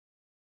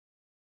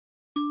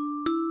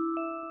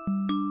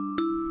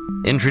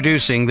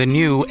Introducing the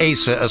new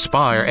Acer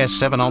Aspire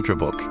S7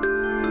 Ultrabook.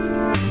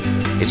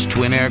 Its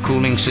twin air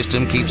cooling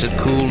system keeps it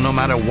cool no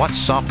matter what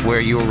software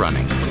you're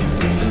running.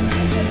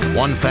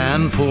 One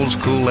fan pulls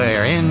cool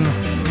air in,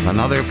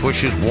 another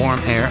pushes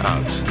warm air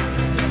out.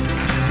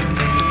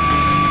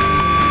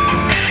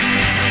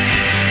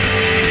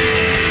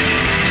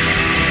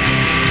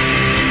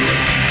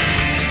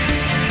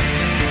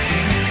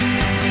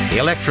 The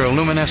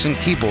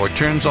electroluminescent keyboard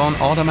turns on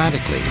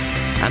automatically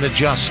and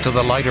adjusts to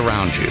the light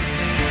around you.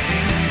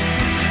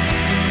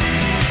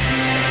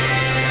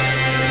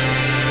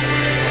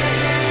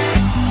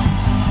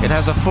 It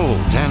has a full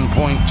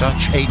 10-point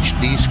touch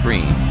HD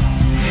screen.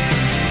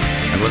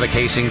 And with a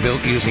casing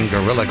built using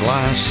Gorilla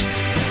Glass,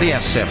 the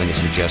S7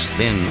 isn't just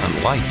thin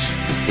and light,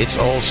 it's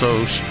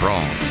also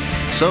strong,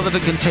 so that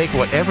it can take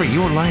whatever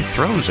your life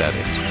throws at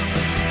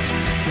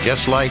it.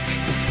 Just like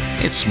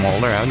its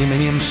smaller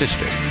aluminum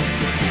sister.